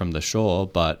out from the shore,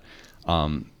 but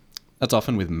that's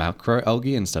often with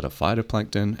macroalgae instead of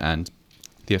phytoplankton, and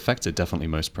the effects are definitely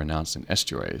most pronounced in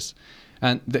estuaries.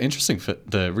 And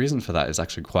the reason for that is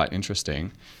actually quite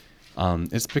interesting.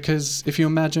 It's because if you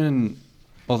imagine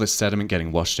all this sediment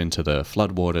getting washed into the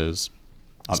floodwaters,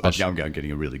 I'm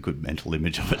getting a really good mental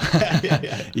image of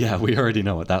it. Yeah, we already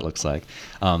know what that looks like.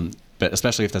 But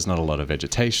especially if there's not a lot of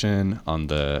vegetation on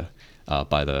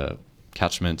by the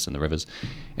catchments and the rivers.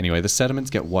 Anyway, the sediments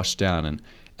get washed down, and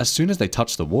as soon as they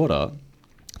touch the water,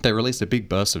 they release a big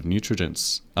burst of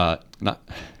nutrients on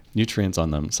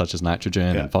them, such as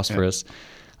nitrogen and phosphorus.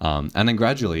 And then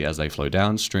gradually, as they flow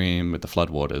downstream with the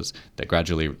floodwaters, they're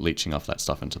gradually leaching off that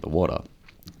stuff into the water.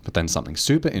 But then something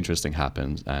super interesting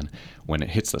happens, and when it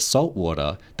hits the salt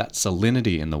water, that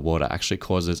salinity in the water actually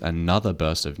causes another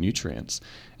burst of nutrients.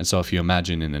 And so if you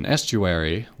imagine in an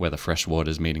estuary where the fresh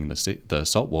water is meeting the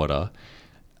salt water,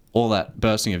 all that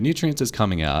bursting of nutrients is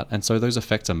coming out, and so those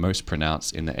effects are most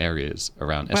pronounced in the areas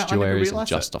around estuaries and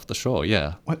just off the shore.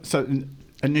 Yeah. So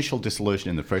initial dissolution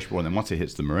in the freshwater, and then once it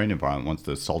hits the marine environment, once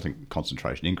the salting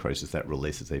concentration increases, that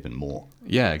releases even more.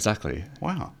 Yeah, exactly.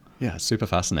 Wow. Yeah, super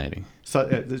fascinating. So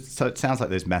it sounds like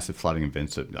there's massive flooding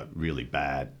events that are really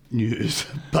bad news,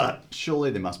 but surely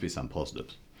there must be some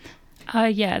positives.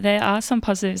 Yeah, there are some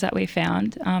positives that we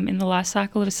found. In the life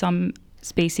cycle of some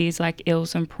species like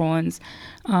eels and prawns,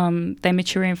 they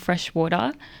mature in fresh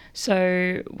water.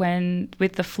 So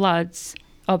with the floods,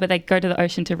 but they go to the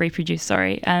ocean to reproduce,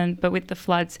 but with the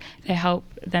floods, they help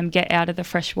them get out of the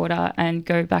fresh water and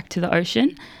go back to the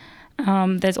ocean.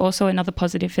 There's also another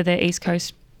positive for the East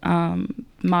Coast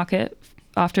market.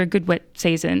 After a good wet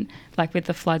season, like with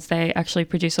the floods, they actually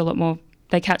produce a lot more,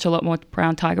 they catch a lot more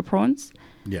brown tiger prawns.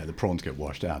 Yeah, the prawns get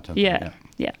washed out, don't they?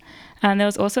 Yeah. And there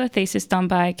was also a thesis done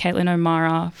by Caitlin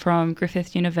O'Mara from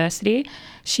Griffith University.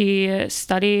 She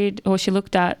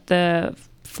looked at the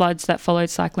floods that followed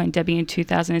Cyclone Debbie in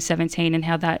 2017 and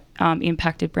how that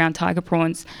impacted brown tiger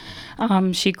prawns.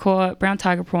 She caught brown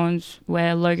tiger prawns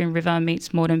where Logan River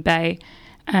meets Moreton Bay,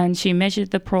 and she measured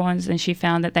the prawns and she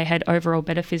found that they had overall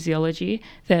better physiology.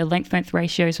 Their length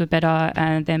ratios were better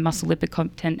and their muscle lipid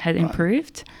content had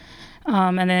improved.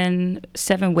 And then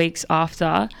 7 weeks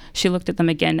after, she looked at them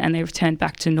again and they returned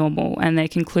back to normal, and they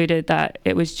concluded that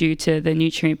it was due to the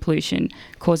nutrient pollution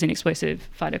causing explosive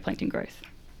phytoplankton growth.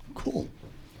 Cool.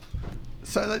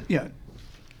 So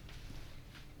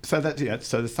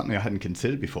there's something I hadn't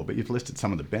considered before, but you've listed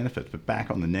some of the benefits. But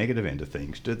back on the negative end of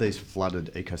things, do these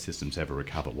flooded ecosystems ever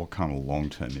recover? What kind of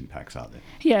long-term impacts are there?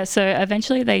 Yeah, so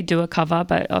eventually they do recover,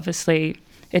 but obviously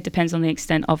it depends on the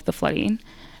extent of the flooding.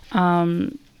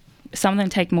 Some of them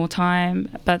take more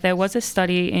time, but there was a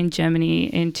study in Germany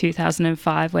in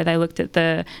 2005 where they looked at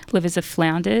the livers of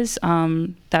flounders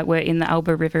that were in the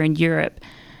Elbe River in Europe,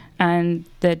 and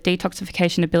the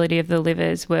detoxification ability of the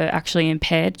livers were actually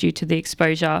impaired due to the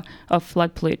exposure of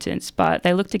flood pollutants. But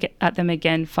they looked at them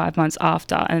again 5 months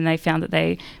after, and they found that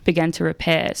they began to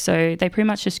repair. So they pretty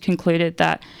much just concluded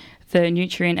that the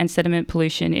nutrient and sediment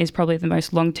pollution is probably the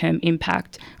most long-term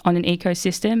impact on an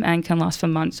ecosystem and can last for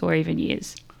months or even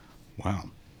years. Wow.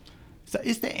 So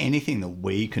is there anything that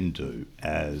we can do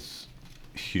as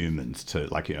humans to,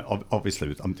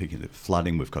 obviously I'm thinking that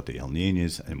flooding, we've got the El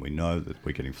Niños, and we know that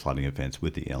we're getting flooding events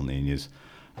with the El Niños.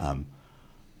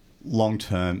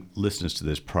 Long-term listeners to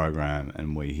this program,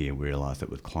 and we here realise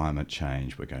that with climate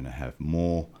change, we're going to have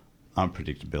more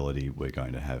unpredictability, we're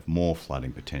going to have more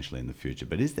flooding potentially in the future.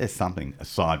 But is there something,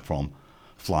 aside from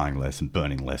flying less and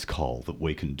burning less coal, that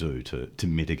we can do to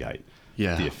mitigate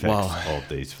the effects of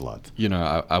these floods?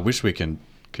 I wish we can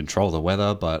control the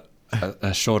weather, but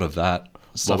short of that,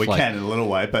 well, we can in a little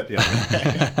way, but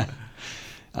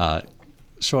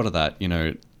short of that,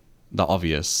 the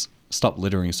obvious, stop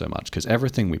littering so much, because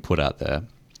everything we put out there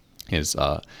is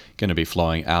going to be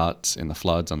flowing out in the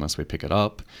floods unless we pick it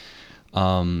up.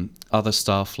 Other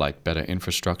stuff like better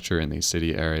infrastructure in these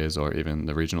city areas or even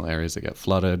the regional areas that get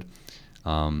flooded.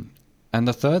 And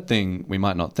the third thing we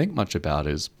might not think much about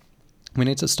is we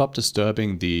need to stop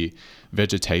disturbing the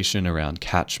vegetation around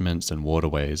catchments and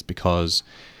waterways, because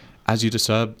as you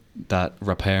disturb that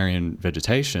riparian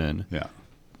vegetation,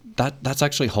 that's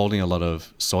actually holding a lot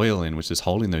of soil in, which is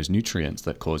holding those nutrients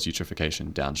that cause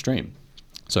eutrophication downstream.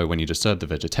 So when you disturb the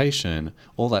vegetation,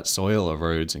 all that soil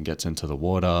erodes and gets into the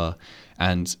water.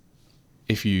 And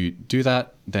if you do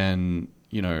that, then,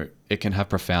 it can have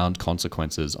profound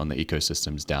consequences on the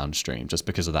ecosystems downstream just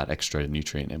because of that extra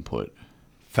nutrient input.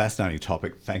 Fascinating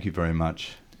topic. Thank you very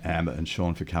much, Amber and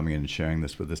Sean, for coming in and sharing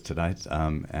this with us today.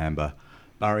 Amber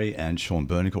Burry and Sean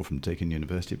Bernicle from Deakin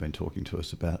University have been talking to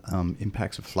us about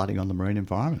impacts of flooding on the marine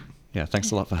environment. Yeah,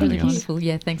 thanks a lot for having us. Beautiful.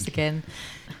 Yeah, thanks again.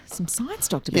 Some science,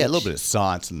 Dr. Beach. Yeah, a little bit of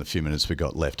science in the few minutes we've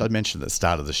got left. I mentioned at the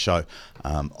start of the show,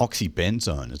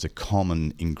 oxybenzone is a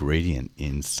common ingredient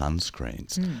in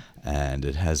sunscreens, and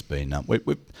it has been...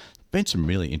 we've been some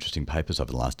really interesting papers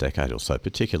over the last decade or so,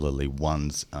 particularly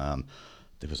ones...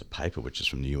 there was a paper which is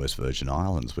from the US Virgin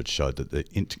Islands which showed that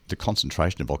the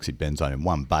concentration of oxybenzone in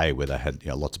one bay where they had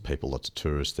lots of people, lots of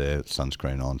tourists there,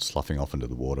 sunscreen on, sloughing off into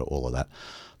the water, all of that.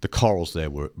 The corals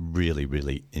there were really,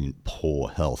 really in poor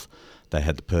health. They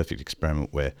had the perfect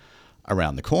experiment where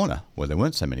around the corner, where there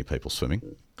weren't so many people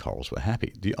swimming, corals were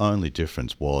happy. The only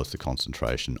difference was the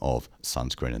concentration of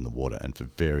sunscreen in the water, and for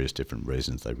various different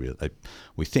reasons,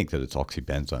 we think that it's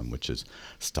oxybenzone, which is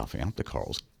stuffing up the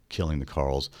corals, killing the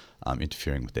corals,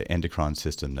 interfering with their endocrine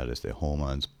system, that is their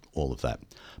hormones, all of that.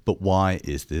 But why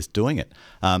is this doing it?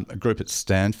 A group at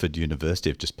Stanford University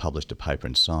have just published a paper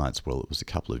in Science, well, it was a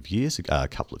couple of weeks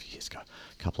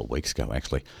ago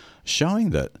actually,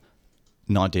 showing that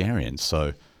cnidarians,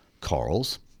 so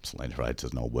corals, Coelenterates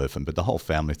is an old word for them, but the whole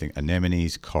family thing,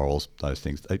 anemones, corals, those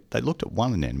things, they looked at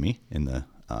one anemone in the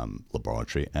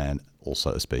laboratory and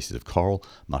also a species of coral,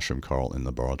 mushroom coral in the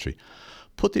laboratory,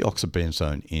 put the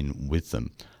oxybenzone in with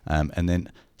them, and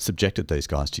then subjected these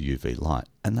guys to UV light,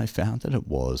 and they found that it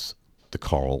was the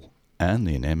coral and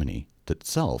the anemone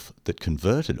itself that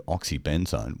converted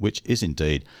oxybenzone, which is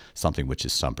indeed something which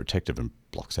is sun protective and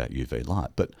blocks out UV light.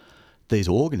 But these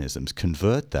organisms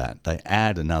convert that, they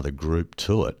add another group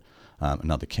to it,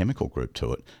 another chemical group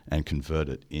to it, and convert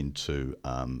it into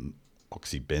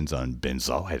oxybenzone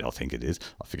benzoate, I think it is.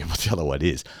 I forget what the other word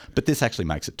is. But this actually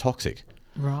makes it toxic.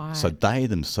 Right. So they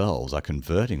themselves are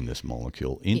converting this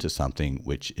molecule into something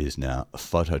which is now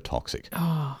phototoxic.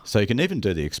 Oh. So you can even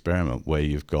do the experiment where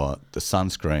you've got the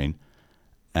sunscreen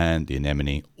and the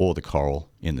anemone or the coral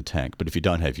in the tank. But if you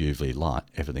don't have UV light,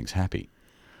 everything's happy.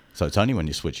 So it's only when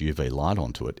you switch UV light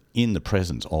onto it in the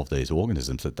presence of these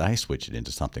organisms that they switch it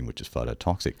into something which is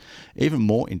phototoxic. Even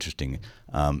more interesting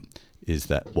is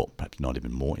that, well, perhaps not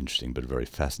even more interesting, but a very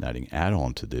fascinating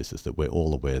add-on to this is that we're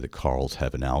all aware that corals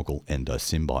have an algal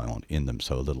endosymbiont in them,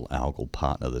 so a little algal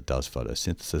partner that does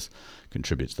photosynthesis,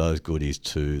 contributes those goodies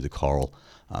to the coral,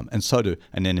 and so do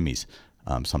anemones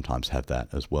sometimes have that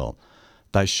as well.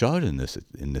 They showed in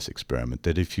this experiment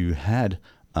that if you had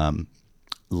what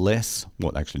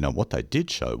they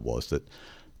did show was that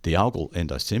the algal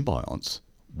endosymbionts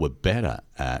were better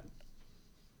at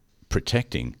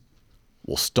protecting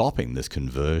or stopping this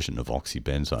conversion of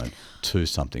oxybenzone to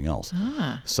something else.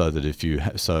 So that if you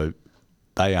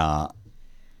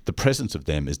the presence of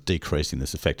them is decreasing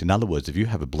this effect. In other words, if you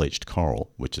have a bleached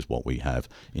coral, which is what we have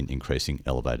in increasing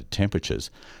elevated temperatures,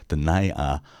 then they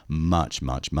are much,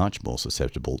 much, much more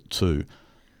susceptible to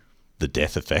the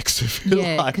death effects, if you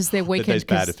like. Because they're weakened. There's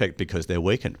bad effect because they're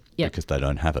weakened, because they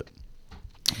don't have it.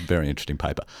 Very interesting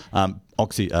paper.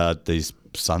 These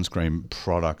sunscreen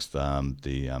products,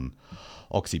 the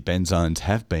oxybenzones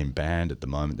have been banned at the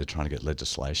moment. They're trying to get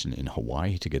legislation in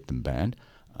Hawaii to get them banned.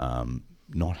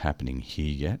 Not happening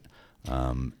here yet.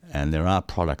 And there are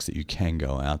products that you can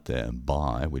go out there and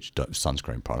buy,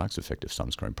 sunscreen products, effective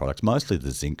sunscreen products, mostly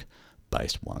the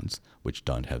zinc-based ones, which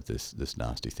don't have this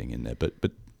nasty thing in there.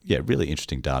 But yeah, really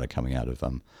interesting data coming out of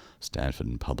Stanford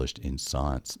and published in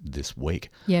Science this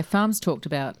week. Yeah, Farms talked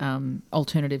about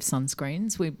alternative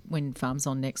sunscreens. When Farms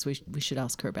on next, we should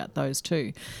ask her about those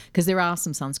too, because there are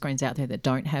some sunscreens out there that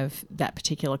don't have that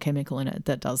particular chemical in it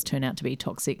that does turn out to be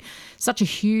toxic. Such a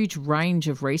huge range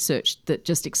of research that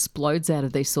just explodes out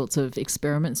of these sorts of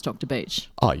experiments, Dr. Beach.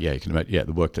 Oh, yeah, you can imagine. Yeah,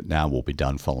 the work that now will be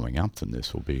done following up from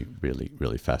this will be really,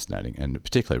 really fascinating, and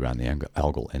particularly around the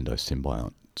algal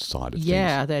endosymbiont side of things.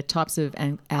 Yeah, there are types of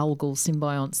algal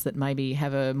symbionts that maybe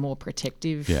have a more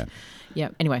protective... Yeah,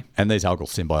 anyway. And these algal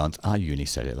symbionts are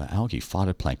unicellular algae,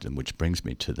 phytoplankton, which brings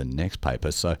me to the next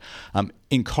paper. So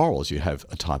in corals, you have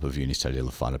a type of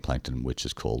unicellular phytoplankton, which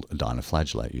is called a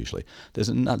dinoflagellate usually.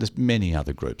 There's many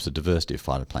other groups. The diversity of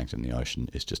phytoplankton in the ocean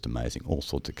is just amazing. All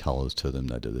sorts of colours to them.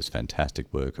 They do this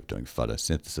fantastic work of doing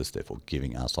photosynthesis, therefore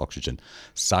giving us oxygen,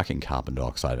 sucking carbon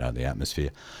dioxide out of the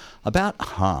atmosphere. About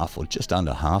half, or just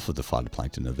under half, of the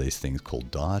phytoplankton are these things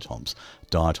called diatoms.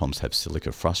 Diatoms have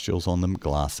silica frustules on them,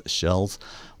 glass shells.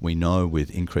 We know with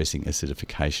increasing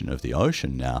acidification of the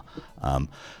ocean now,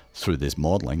 through this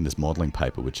modelling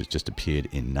paper which has just appeared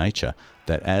in Nature,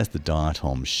 that as the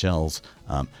diatom shells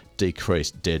decrease,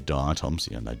 dead diatoms,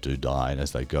 they do die, and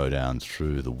as they go down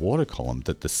through the water column,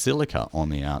 that the silica on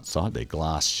the outside, their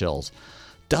glass shells,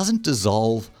 doesn't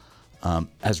dissolve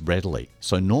as readily.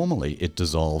 So normally it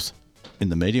dissolves in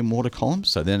the medium water column,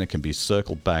 so then it can be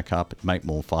circled back up, make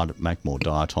more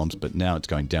diatoms, but now it's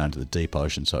going down to the deep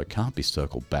ocean, so it can't be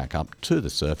circled back up to the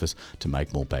surface to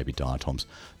make more baby diatoms.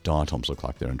 Diatoms look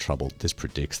like they're in trouble. This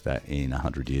predicts that in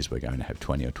 100 years we're going to have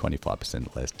 20 or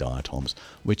 25% less diatoms,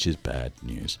 which is bad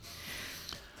news.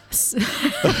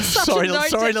 Sorry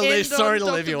to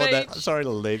leave you on that. Sorry to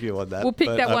leave you on that. We'll pick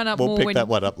that one up more. We'll pick that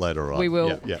one up later on. We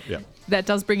will. Yeah. That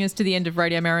does bring us to the end of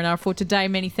Radio Marinara for today.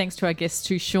 Many thanks to our guests,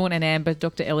 to Sean and Amber,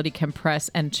 Dr. Elodie Campras,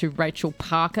 and to Rachel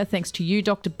Parker. Thanks to you,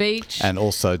 Dr. Beach. And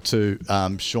also to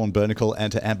Sean Bernicle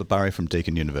and to Amber Burry from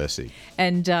Deakin University.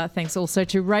 And thanks also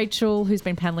to Rachel, who's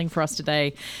been paneling for us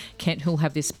today. Kent, who'll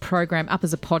have this program up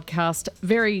as a podcast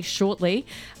very shortly.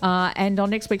 And on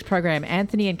next week's program,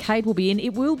 Anthony and Kate will be in.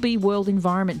 It will be World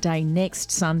Environment Day next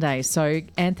Sunday. So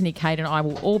Anthony, Kate and I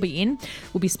will all be in.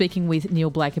 We'll be speaking with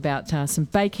Neil Blake about some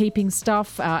baykeeping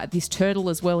stuff, this turtle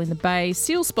as well in the bay,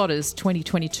 seal spotters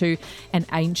 2022 and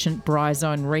ancient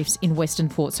bryozoan reefs in Western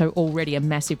Port. So already a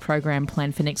massive program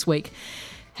planned for next week.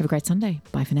 Have a great Sunday.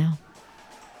 Bye for now.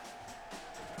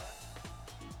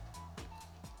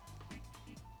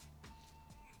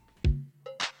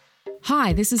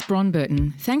 Hi, this is Bron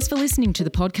Burton. Thanks for listening to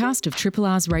the podcast of Triple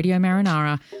R's Radio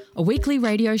Marinara, a weekly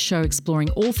radio show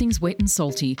exploring all things wet and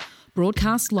salty,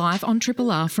 broadcast live on Triple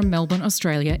R from Melbourne,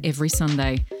 Australia every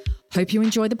Sunday. Hope you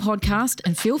enjoy the podcast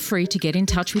and feel free to get in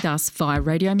touch with us via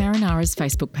Radio Marinara's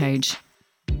Facebook page.